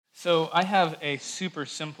So I have a super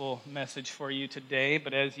simple message for you today,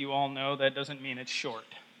 but as you all know, that doesn't mean it's short.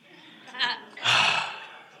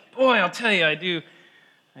 Boy, I'll tell you, I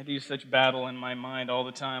do such battle in my mind all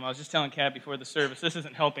the time. I was just telling Kat before the service, this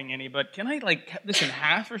isn't helping any, but can I cut this in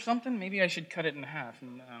half or something? Maybe I should cut it in half.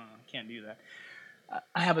 And I don't know, I can't do that.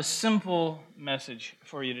 I have a simple message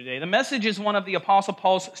for you today. The message is one of the Apostle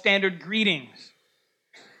Paul's standard greetings.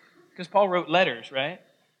 Because Paul wrote letters, right?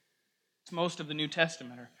 It's most of the New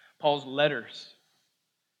Testament are Paul's letters.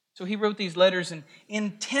 So he wrote these letters, and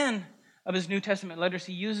in 10 of his New Testament letters,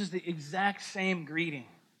 he uses the exact same greeting.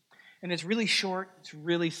 And it's really short, it's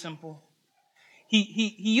really simple.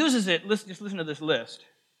 He uses it, just listen to this list.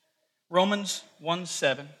 Romans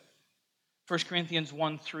 1:7, 1 Corinthians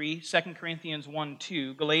 1:3, 2 Corinthians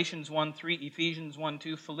 1:2, Galatians 1:3, Ephesians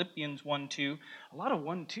 1:2, Philippians 1:2. A lot of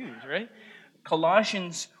 1:2s, right?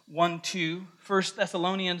 Colossians 1:2, 1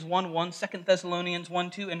 Thessalonians 1:1, 2 Thessalonians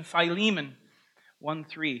 1:2, and Philemon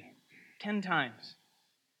 1:3. 10 times.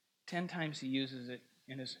 10 times he uses it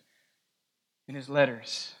in his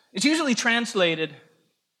letters. It's usually translated,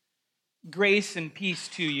 grace and peace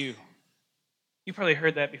to you. You've probably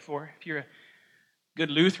heard that before. If you're a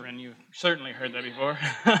good Lutheran, you've certainly heard that before.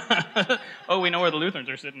 Oh, we know where the Lutherans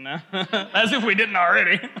are sitting now. As if we didn't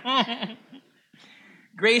already.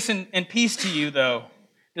 Grace and peace to you, though,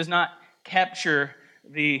 does not capture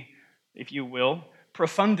the, if you will,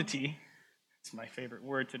 profundity, it's my favorite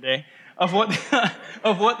word today, of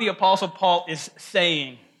what the Apostle Paul is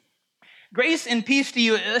saying. Grace and peace to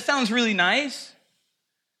you, that sounds really nice,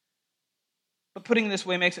 but putting it this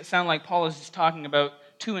way makes it sound like Paul is just talking about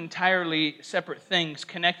two entirely separate things,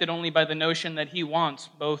 connected only by the notion that he wants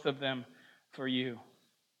both of them for you.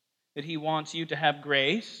 That he wants you to have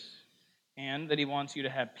grace, and that he wants you to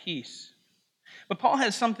have peace. But Paul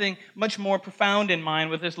has something much more profound in mind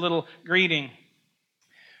with this little greeting.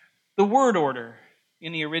 The word order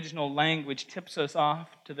in the original language tips us off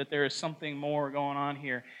to that there is something more going on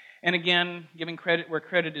here. And again, giving credit where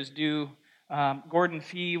credit is due, Gordon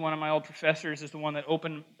Fee, one of my old professors, is the one that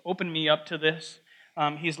opened me up to this.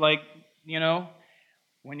 He's like,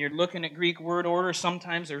 when you're looking at Greek word order,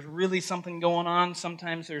 sometimes there's really something going on,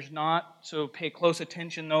 sometimes there's not, so pay close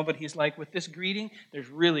attention though. But he's like, with this greeting, there's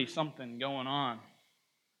really something going on.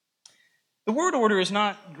 The word order is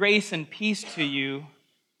not grace and peace to you,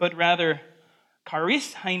 but rather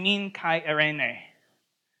charis haimin kai erene,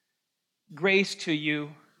 grace to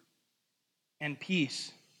you and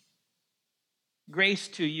peace. Grace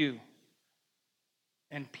to you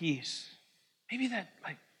and peace. Maybe that,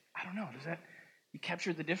 I don't know, does that, you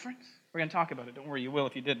captured the difference? We're going to talk about it. Don't worry, you will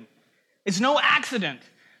if you didn't. It's no accident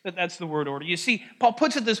that that's the word order. You see, Paul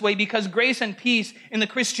puts it this way because grace and peace in the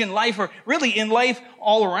Christian life, or really in life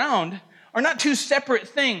all around, are not two separate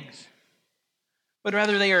things, but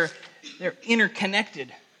rather they're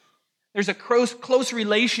interconnected. There's a close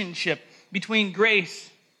relationship between grace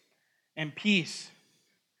and peace,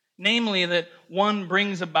 namely that one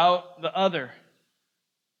brings about the other.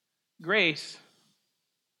 Grace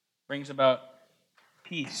brings about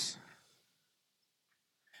peace.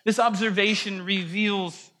 This observation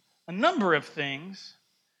reveals a number of things,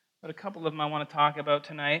 but a couple of them I want to talk about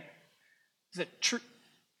tonight. Is that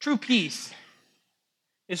true peace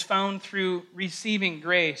is found through receiving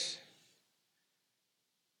grace.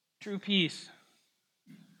 True peace.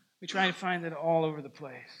 We try to find it all over the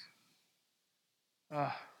place.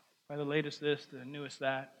 By the latest this, the newest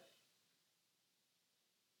that.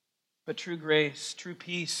 But true grace, true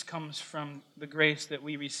peace comes from the grace that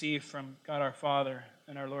we receive from God our Father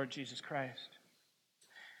and our Lord Jesus Christ.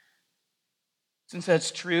 Since that's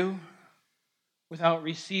true, without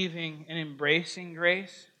receiving and embracing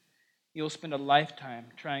grace, you'll spend a lifetime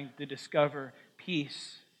trying to discover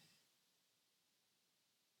peace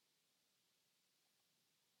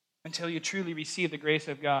until you truly receive the grace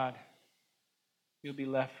of God. You'll be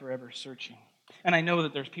left forever searching. And I know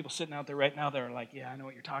that there's people sitting out there right now that are like, yeah, I know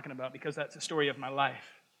what you're talking about because that's the story of my life.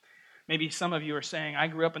 Maybe some of you are saying, I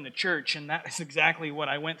grew up in the church and that is exactly what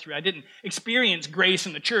I went through. I didn't experience grace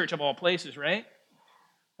in the church of all places, right?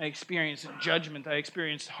 I experienced judgment. I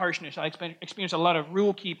experienced harshness. I experienced a lot of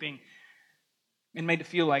rule keeping and made to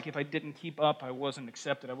feel like if I didn't keep up, I wasn't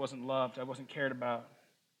accepted, I wasn't loved, I wasn't cared about.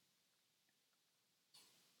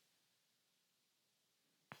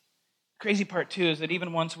 Crazy part, too, is that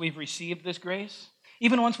even once we've received this grace,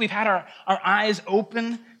 even once we've had our eyes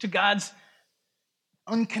open to God's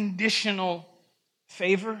unconditional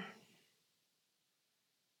favor,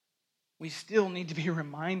 we still need to be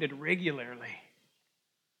reminded regularly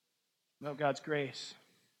about God's grace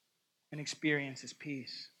and experience His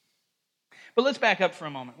peace. But let's back up for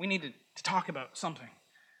a moment. We need to talk about something.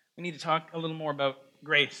 we need to talk a little more about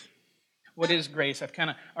grace. What is grace? I've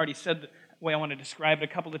kind of already said the way I want to describe it a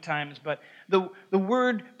couple of times, but the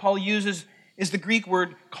word Paul uses is the Greek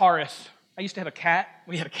word charis. I used to have a cat.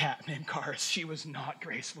 We had a cat named Charis. She was not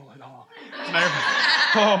graceful at all. As a matter of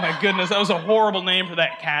fact, oh my goodness, that was a horrible name for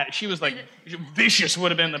that cat. She was like, Vicious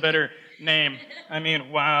would have been the better name. I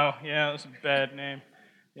mean, wow, yeah, that was a bad name.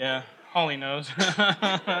 Yeah, Holly knows.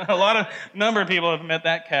 A number of people have met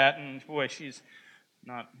that cat, and boy, she's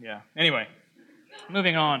not, yeah. Anyway,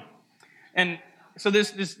 moving on. And so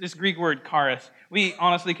this Greek word, charis, we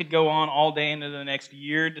honestly could go on all day into the next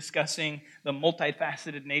year discussing the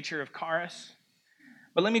multifaceted nature of charis.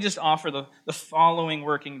 But let me just offer the following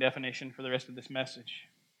working definition for the rest of this message.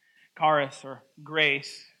 Charis, or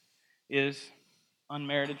grace, is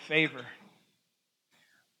unmerited favor,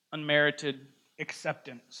 unmerited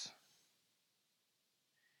acceptance.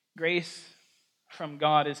 Grace from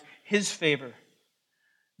God is His favor,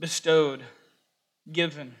 bestowed,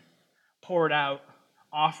 given, poured out,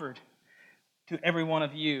 offered to every one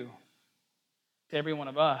of you, to every one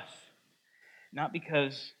of us, not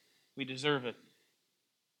because we deserve it,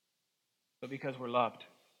 but because we're loved.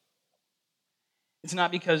 It's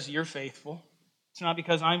not because you're faithful. It's not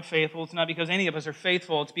because I'm faithful. It's not because any of us are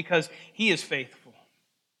faithful. It's because He is faithful.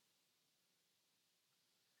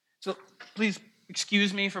 So please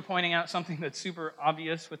excuse me for pointing out something that's super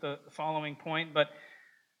obvious with the following point, but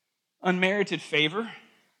unmerited favor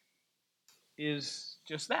is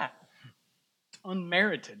just that. It's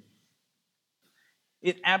unmerited.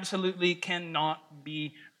 It absolutely cannot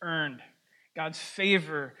be earned. God's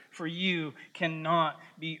favor for you cannot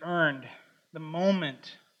be earned. The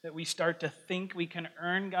moment that we start to think we can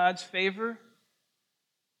earn God's favor,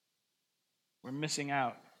 we're missing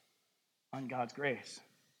out on God's grace.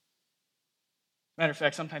 Matter of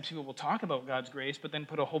fact, sometimes people will talk about God's grace, but then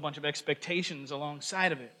put a whole bunch of expectations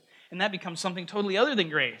alongside of it. And that becomes something totally other than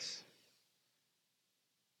grace.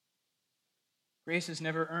 Grace is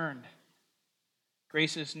never earned.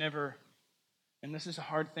 Grace is never, and this is a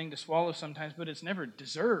hard thing to swallow sometimes, but it's never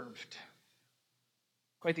deserved.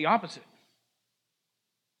 Quite the opposite.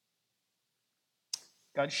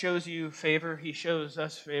 God shows you favor. He shows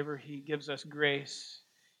us favor. He gives us grace.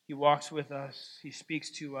 He walks with us. He speaks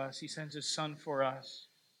to us. He sends His Son for us,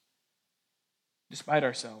 despite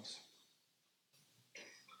ourselves.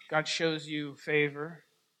 God shows you favor.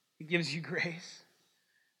 He gives you grace,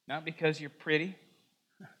 not because you're pretty.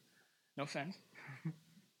 No offense.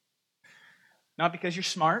 Not because you're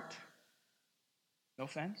smart. No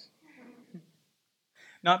offense.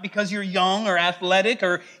 Not because you're young or athletic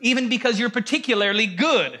or even because you're particularly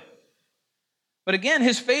good. But again,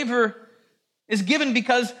 His favor is given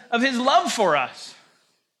because of His love for us.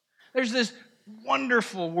 There's this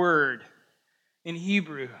wonderful word in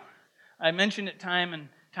Hebrew. I mention it time and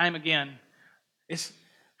time again. It's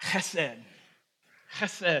chesed.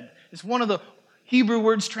 Chesed. It's one of the Hebrew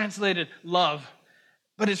words translated love.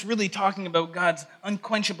 But it's really talking about God's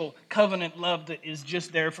unquenchable covenant love that is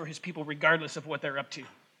just there for His people regardless of what they're up to.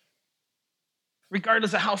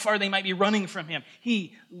 Regardless of how far they might be running from Him.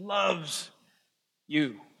 He loves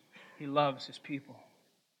you. He loves His people.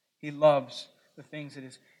 He loves the things that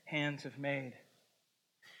His hands have made.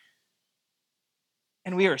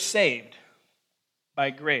 And we are saved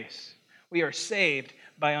by grace. We are saved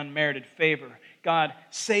by unmerited favor. God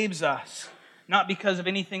saves us. Not because of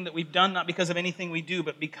anything that we've done, not because of anything we do,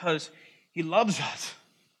 but because He loves us.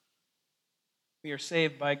 We are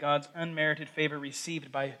saved by God's unmerited favor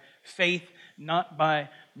received by faith, not by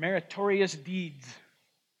meritorious deeds.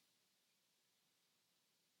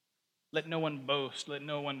 Let no one boast, let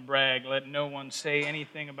no one brag, let no one say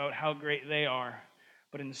anything about how great they are,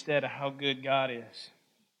 but instead of how good God is.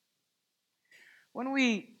 When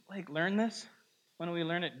we learn this, when we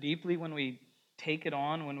learn it deeply, when we take it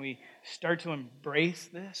on, when we start to embrace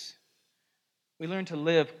this, we learn to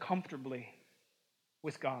live comfortably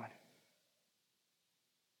with God.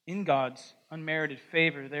 In God's unmerited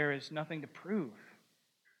favor, there is nothing to prove,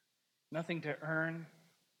 nothing to earn.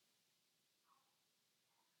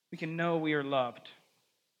 We can know we are loved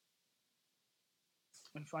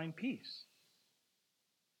and find peace.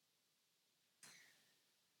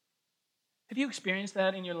 Have you experienced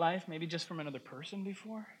that in your life, maybe just from another person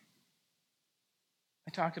before? I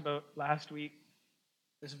talked about last week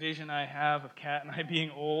this vision I have of Kat and I being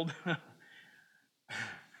old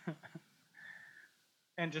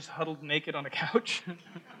and just huddled naked on a couch.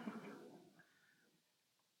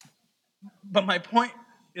 But my point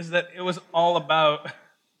is that it was all about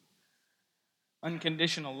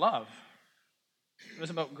unconditional love. It was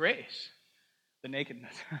about grace, the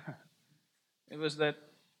nakedness. It was that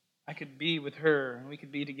I could be with her and we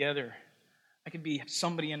could be together. I could be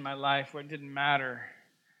somebody in my life where it didn't matter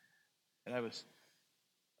that I was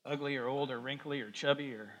ugly or old or wrinkly or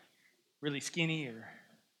chubby or really skinny or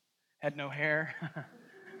had no hair.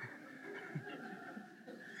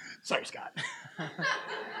 Sorry, Scott.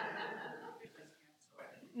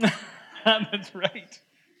 That's right.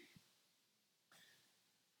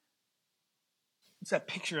 It's that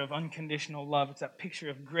picture of unconditional love. It's that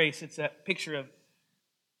picture of grace. It's that picture of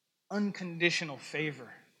unconditional favor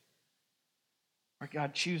where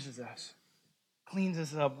God chooses us, cleans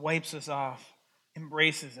us up, wipes us off,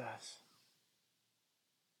 embraces us.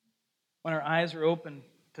 When our eyes are open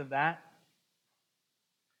to that,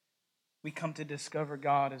 we come to discover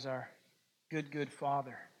God as our good, good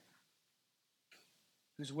Father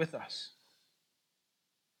who's with us.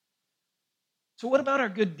 So what about our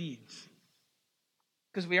good deeds?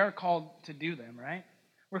 Because we are called to do them, right?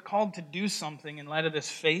 We're called to do something in light of this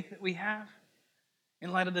faith that we have,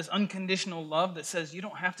 in light of this unconditional love that says you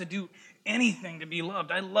don't have to do anything to be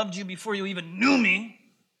loved. I loved you before you even knew me.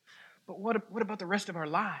 But what about the rest of our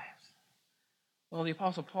lives? Well, the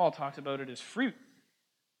Apostle Paul talks about it as fruit.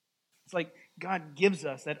 It's like God gives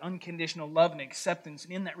us that unconditional love and acceptance.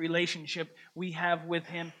 And in that relationship we have with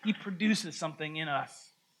Him, He produces something in us.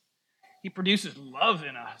 He produces love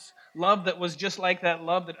in us. Love that was just like that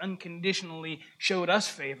love that unconditionally showed us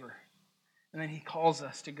favor. And then He calls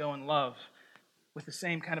us to go and love with the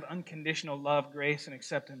same kind of unconditional love, grace, and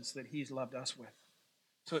acceptance that He's loved us with.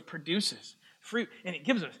 So it produces fruit, and it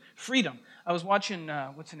gives us freedom. I was watching,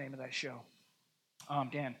 what's the name of that show?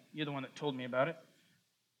 Dan, you're the one that told me about it.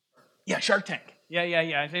 Yeah, Shark Tank. Yeah.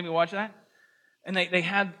 Has anybody watched that? And they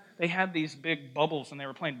had these big bubbles, and they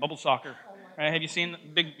were playing bubble soccer. Right? Have you seen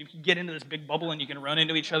you get into this big bubble and you can run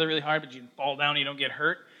into each other really hard, but you fall down and you don't get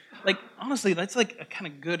hurt? Like, honestly, that's like a kind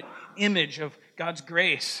of good image of God's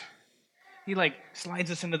grace. He like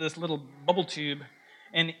slides us into this little bubble tube,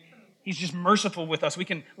 and He's just merciful with us. We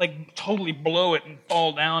can like totally blow it and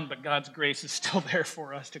fall down, but God's grace is still there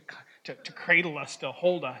for us to cradle us, to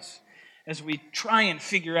hold us as we try and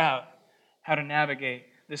figure out how to navigate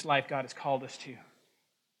this life God has called us to.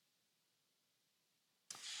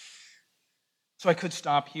 So I could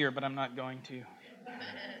stop here, but I'm not going to.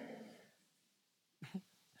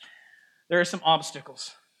 There are some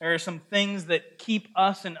obstacles. There are some things that keep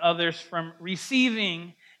us and others from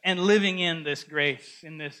receiving and living in this grace,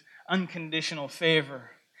 in this unconditional favor.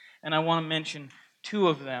 And I want to mention two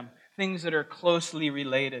of them, things that are closely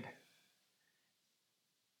related.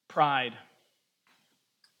 Pride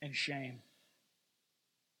and shame.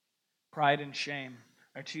 Pride and shame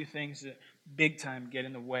are two things that big time get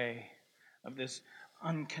in the way of this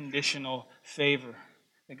unconditional favor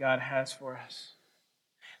that God has for us.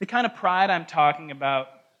 The kind of pride I'm talking about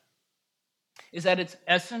is at its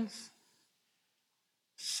essence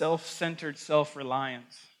self-centered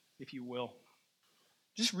self-reliance, if you will.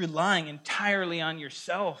 Just relying entirely on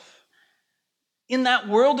yourself. In that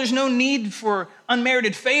world, there's no need for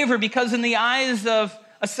unmerited favor because in the eyes of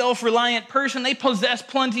a self-reliant person, they possess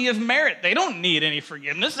plenty of merit. They don't need any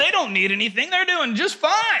forgiveness. They don't need anything. They're doing just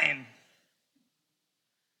fine.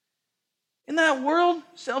 In that world,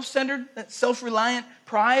 self-centered, that self-reliant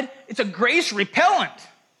pride, it's a grace repellent.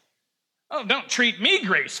 Oh, don't treat me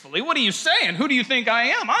gracefully. What are you saying? Who do you think I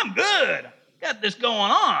am? I'm good. Got this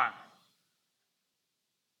going on.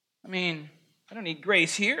 I mean, I don't need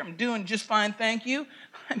grace here. I'm doing just fine, thank you.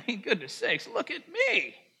 I mean, goodness sakes, look at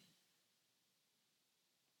me.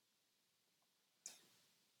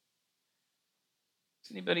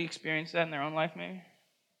 Has anybody experienced that in their own life, maybe?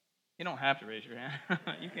 You don't have to raise your hand.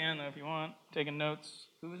 You can, though, if you want. Taking notes.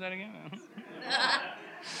 Who was that again?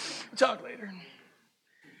 Talk later.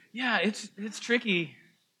 Yeah, it's tricky.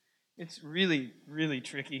 It's really, really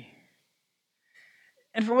tricky.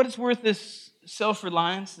 And for what it's worth, this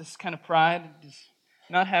self-reliance, this kind of pride, does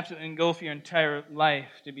not have to engulf your entire life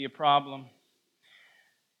to be a problem.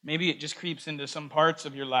 Maybe it just creeps into some parts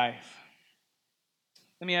of your life.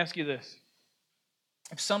 Let me ask you this.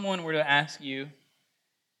 If someone were to ask you,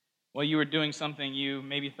 while you were doing something you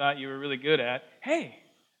maybe thought you were really good at, hey,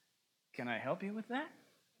 can I help you with that?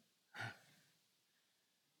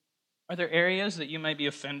 Are there areas that you might be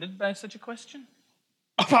offended by such a question?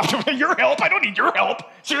 Your help? I don't need your help.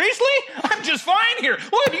 Seriously? I'm just fine here.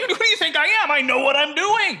 Who do you think I am? I know what I'm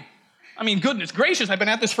doing. I mean, goodness gracious, I've been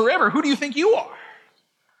at this forever. Who do you think you are?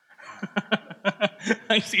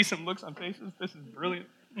 I see some looks on faces. This is brilliant.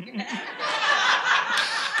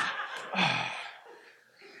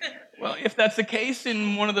 Well, if that's the case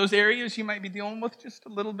in one of those areas, you might be dealing with just a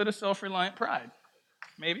little bit of self-reliant pride.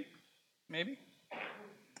 Maybe.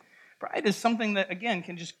 Pride is something that, again,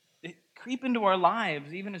 can just creep into our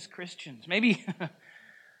lives, even as Christians. Maybe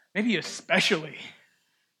especially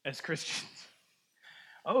as Christians.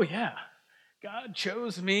 Oh yeah, God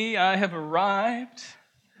chose me. I have arrived.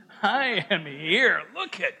 I am here.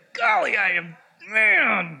 Look at, golly, I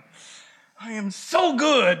am so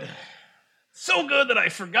good. So good that I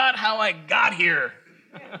forgot how I got here.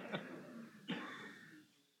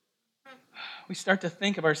 We start to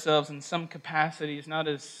think of ourselves in some capacities not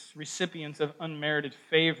as recipients of unmerited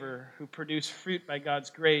favor who produce fruit by God's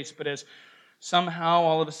grace, but as somehow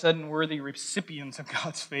all of a sudden worthy recipients of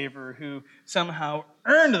God's favor who somehow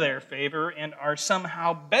earned their favor and are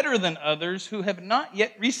somehow better than others who have not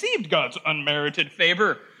yet received God's unmerited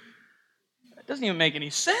favor. That doesn't even make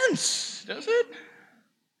any sense, does it?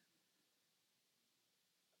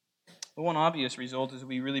 The one obvious result is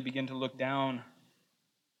we really begin to look down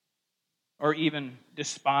or even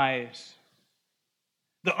despise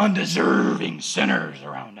the undeserving sinners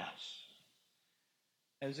around us,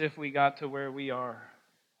 as if we got to where we are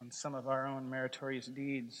on some of our own meritorious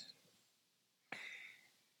deeds.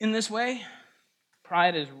 In this way,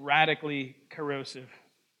 pride is radically corrosive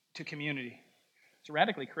to community. It's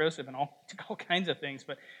radically corrosive to all kinds of things,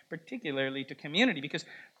 but particularly to community, because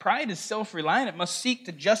pride is self-reliant. It must seek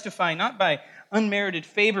to justify not by unmerited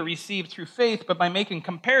favor received through faith, but by making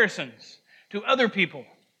comparisons to other people.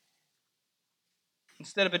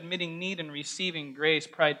 Instead of admitting need and receiving grace,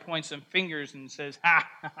 pride points some fingers and says,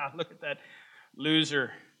 look at that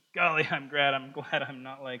loser. Golly, I'm glad I'm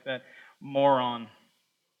not like that moron.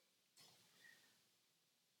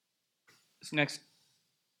 This next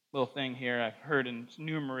little thing here I've heard in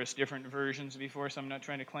numerous different versions before, so I'm not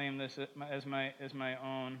trying to claim this as my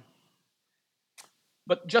own.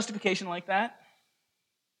 But justification like that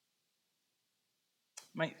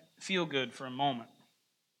might feel good for a moment.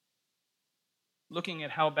 Looking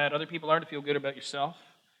at how bad other people are to feel good about yourself,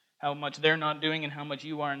 how much they're not doing and how much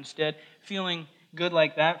you are instead. Feeling good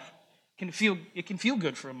like that can feel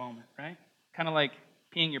good for a moment, right? Kind of like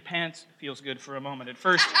peeing your pants feels good for a moment. At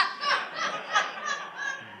first,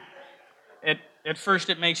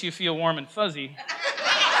 it makes you feel warm and fuzzy,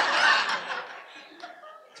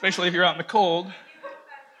 especially if you're out in the cold.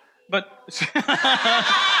 But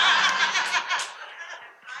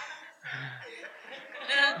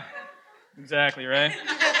exactly, right?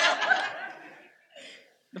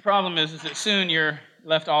 The problem is that soon you're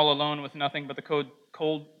left all alone with nothing but the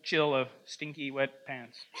cold chill of stinky, wet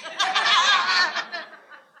pants.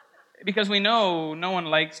 Because we know no one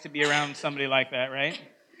likes to be around somebody like that, right?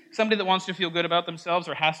 Somebody that wants to feel good about themselves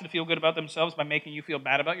or has to feel good about themselves by making you feel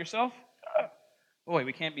bad about yourself. Boy,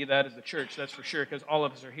 we can't be that as the church, that's for sure, because all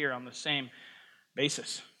of us are here on the same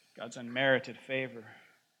basis, God's unmerited favor.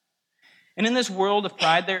 And in this world of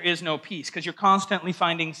pride, there is no peace, because you're constantly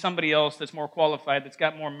finding somebody else that's more qualified, that's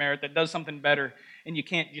got more merit, that does something better, and you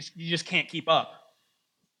just can't keep up.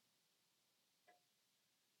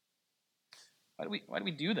 Why do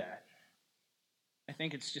we do that? I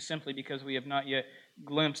think it's just simply because we have not yet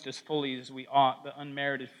glimpsed as fully as we ought the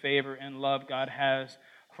unmerited favor and love God has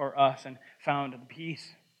for us and found the peace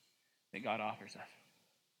that God offers us.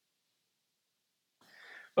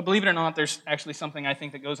 But believe it or not, there's actually something I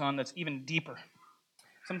think that goes on that's even deeper,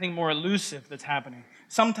 something more elusive that's happening.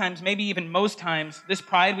 Sometimes, maybe even most times, this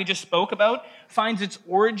pride we just spoke about finds its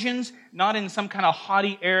origins not in some kind of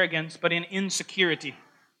haughty arrogance, but in insecurity.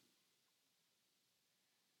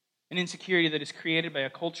 An insecurity that is created by a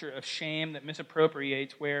culture of shame that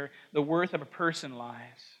misappropriates where the worth of a person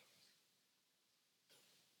lies.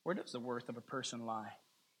 Where does the worth of a person lie?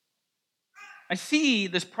 I see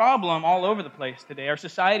this problem all over the place today. Our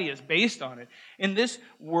society is based on it. In this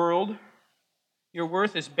world, your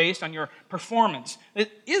worth is based on your performance. It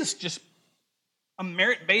is just a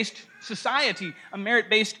merit-based society, a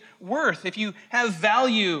merit-based worth. If you have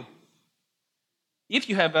value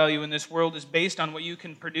in this world, is based on what you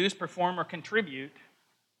can produce, perform, or contribute.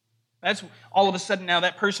 That's all of a sudden now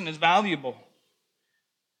that person is valuable.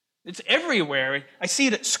 It's everywhere. I see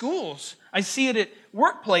it at schools. I see it at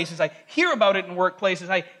workplaces. I hear about it in workplaces.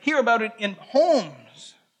 I hear about it in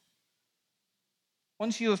homes.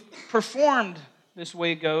 Once you have performed, this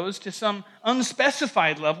way goes, to some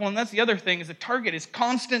unspecified level, and that's the other thing, is the target is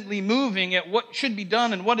constantly moving at what should be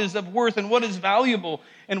done and what is of worth and what is valuable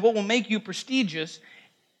and what will make you prestigious.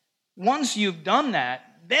 Once you've done that,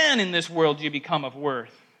 then in this world you become of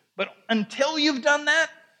worth. But until you've done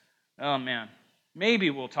that, oh man, maybe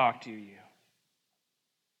we'll talk to you.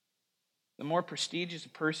 The more prestigious a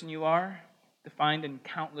person you are, defined in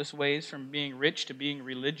countless ways from being rich to being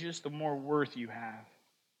religious, the more worth you have.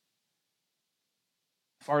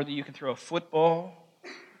 The farther you can throw a football,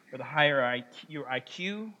 or the higher your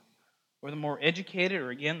IQ, or the more educated,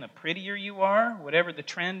 or again, the prettier you are, whatever the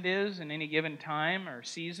trend is in any given time or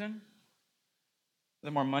season,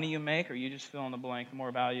 the more money you make, or you just fill in the blank, the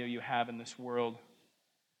more value you have in this world,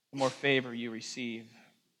 the more favor you receive.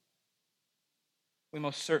 We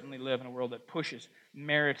most certainly live in a world that pushes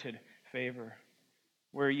merited favor,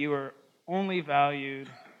 where you are only valued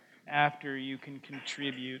after you can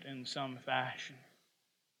contribute in some fashion.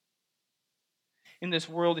 In this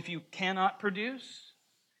world, if you cannot produce,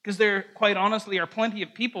 because there, quite honestly, are plenty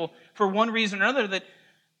of people, for one reason or another, that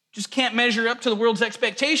just can't measure up to the world's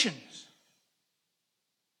expectations.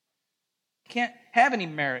 You can't have any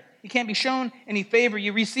merit. You can't be shown any favor.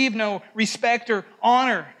 You receive no respect or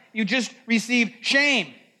honor. You just receive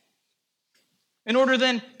shame. In order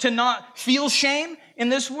then to not feel shame in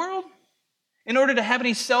this world, in order to have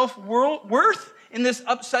any self-worth in this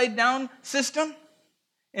upside-down system,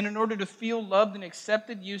 and in order to feel loved and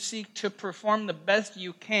accepted, you seek to perform the best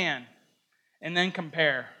you can and then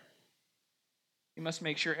compare. You must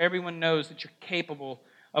make sure everyone knows that you're capable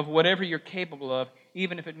of whatever you're capable of,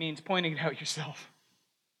 even if it means pointing it out yourself.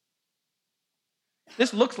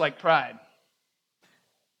 This looks like pride,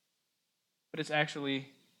 but it's actually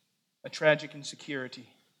a tragic insecurity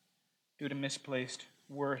due to misplaced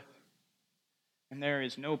worth. And there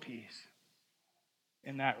is no peace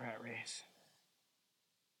in that rat race.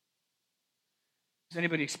 Has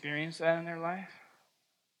anybody experienced that in their life?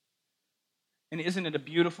 And isn't it a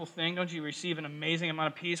beautiful thing? Don't you receive an amazing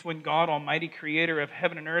amount of peace when God, Almighty Creator of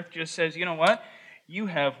heaven and earth, just says, you know what? You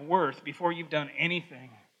have worth before you've done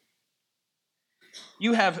anything.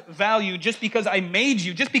 You have value just because I made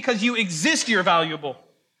you. Just because you exist, you're valuable.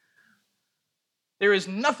 There is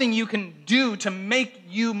nothing you can do to make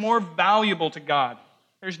you more valuable to God.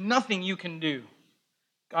 There's nothing you can do.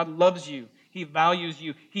 God loves you. He values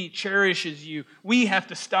you. He cherishes you. We have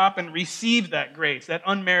to stop and receive that grace, that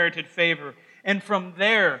unmerited favor. And from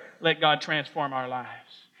there, let God transform our lives.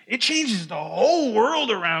 It changes the whole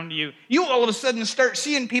world around you. You all of a sudden start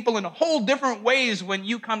seeing people in whole different ways when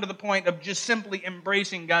you come to the point of just simply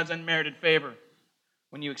embracing God's unmerited favor.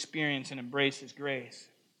 When you experience and embrace His grace.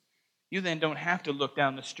 You then don't have to look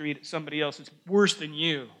down the street at somebody else that's worse than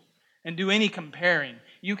you and do any comparing.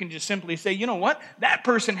 You can just simply say, you know what? That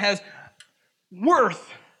person has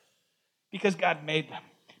worth because God made them,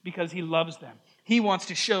 because He loves them. He wants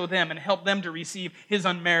to show them and help them to receive His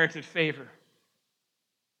unmerited favor.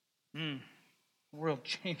 The world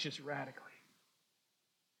changes radically.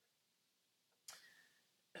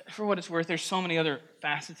 For what it's worth, there's so many other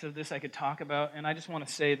facets of this I could talk about, and I just want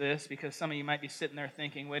to say this because some of you might be sitting there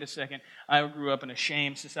thinking, wait a second, I grew up in a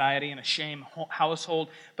shame society, in a shame household,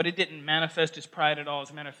 but it didn't manifest as pride at all. It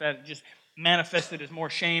just manifested as more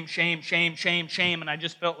shame, and I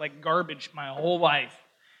just felt like garbage my whole life.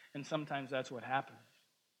 And sometimes that's what happens.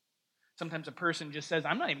 Sometimes a person just says,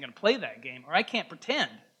 I'm not even going to play that game, or I can't pretend.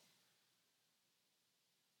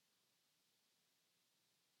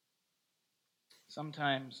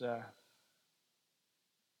 Sometimes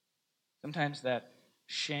that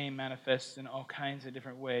shame manifests in all kinds of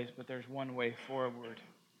different ways, but there's one way forward,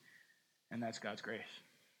 and that's God's grace.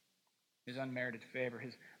 His unmerited favor,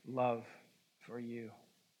 His love for you.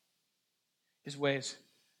 His ways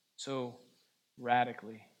so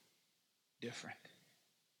radically different.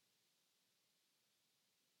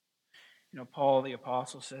 You know, Paul the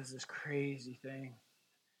Apostle says this crazy thing,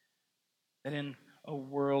 that in a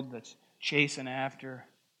world that's chasing after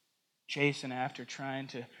trying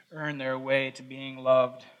to earn their way to being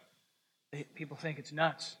loved, people think it's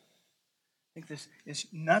nuts. I think this is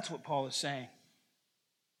nuts what Paul is saying.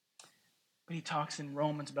 But he talks in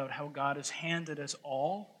Romans about how God has handed us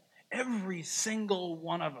all, every single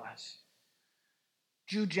one of us,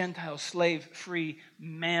 Jew, Gentile, slave, free,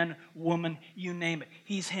 man, woman, you name it.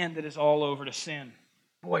 He's handed us all over to sin.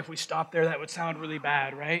 Boy, if we stop there, that would sound really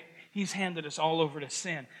bad, right? He's handed us all over to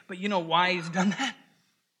sin. But you know why He's done that?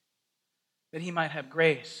 That He might have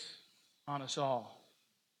grace on us all.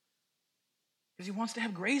 Because He wants to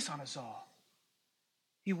have grace on us all.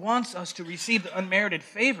 He wants us to receive the unmerited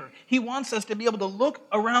favor. He wants us to be able to look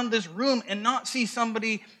around this room and not see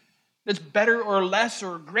somebody that's better or less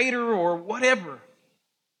or greater or whatever.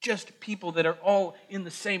 Just people that are all in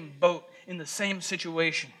the same boat, in the same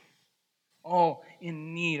situation. All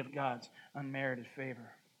in need of God's unmerited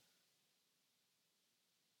favor.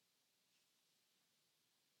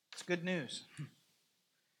 It's good news.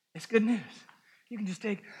 It's good news. You can just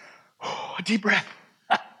take a deep breath.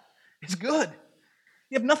 It's good.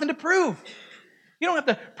 You have nothing to prove. You don't have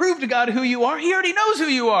to prove to God who you are. He already knows who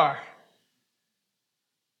you are.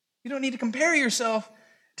 You don't need to compare yourself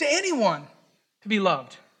to anyone to be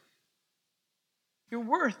loved. Your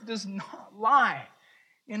worth does not lie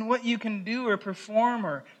in what you can do or perform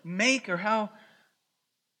or make or how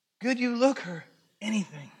good you look or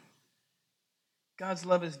anything. God's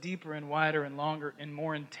love is deeper and wider and longer and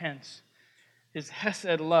more intense. His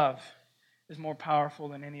Hesed love is more powerful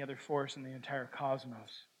than any other force in the entire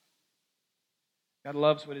cosmos. God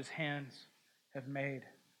loves what his hands have made.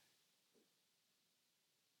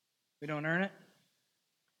 We don't earn it.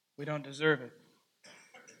 We don't deserve it.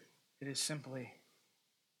 It is simply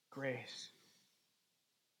grace.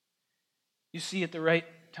 You see, at the right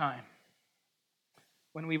time,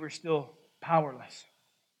 when we were still powerless,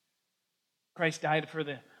 Christ died for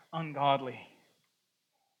the ungodly.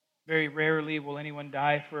 Very rarely will anyone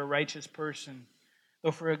die for a righteous person,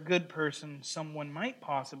 though for a good person, someone might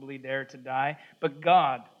possibly dare to die. But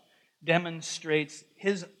God demonstrates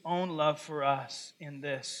his own love for us in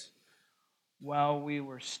this: while we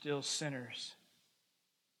were still sinners,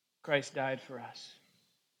 Christ died for us.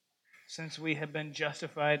 Since we have been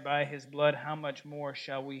justified by his blood, how much more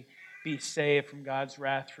shall we be saved from God's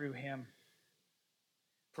wrath through him?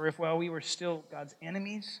 For if while we were still God's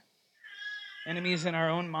enemies in our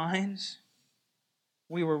own minds,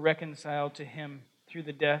 we were reconciled to him through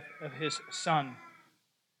the death of his Son,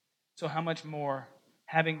 so how much more,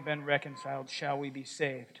 having been reconciled, shall we be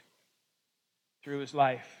saved through his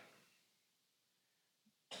life?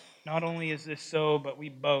 Not only is this so, but we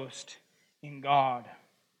boast in God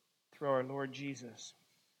through our Lord Jesus,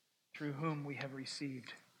 through whom we have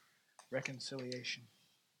received reconciliation.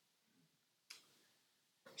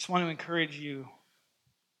 I just want to encourage you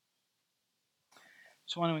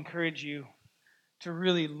to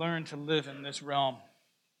really learn to live in this realm.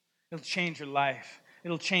 It'll change your life.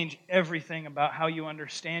 It'll change everything about how you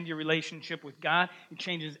understand your relationship with God. It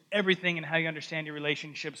changes everything in how you understand your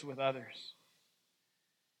relationships with others.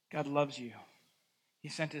 God loves you. He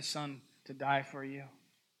sent his Son to die for you.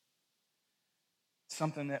 It's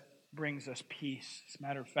something that brings us peace. As a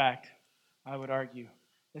matter of fact, I would argue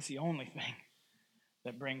it's the only thing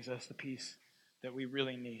that brings us the peace that we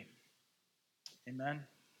really need. Amen?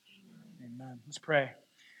 Amen. Let's pray.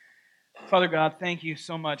 Father God, thank you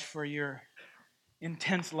so much for your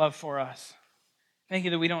intense love for us. Thank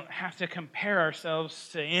you that we don't have to compare ourselves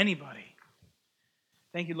to anybody.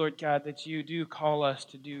 Thank you, Lord God, that you do call us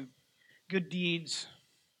to do good deeds,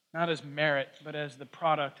 not as merit, but as the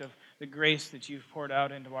product of the grace that you've poured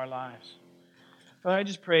out into our lives. Father, I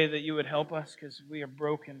just pray that you would help us, because we are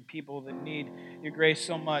broken people that need your grace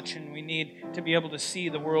so much, and we need to be able to see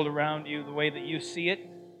the world around you the way that you see it.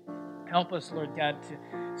 Help us, Lord God, to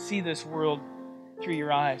see this world through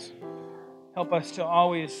your eyes. Help us to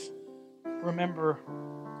always remember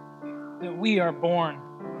that we are born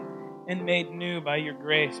and made new by your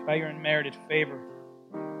grace, by your unmerited favor.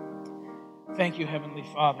 Thank you, Heavenly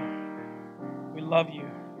Father. We love you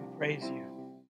and praise you.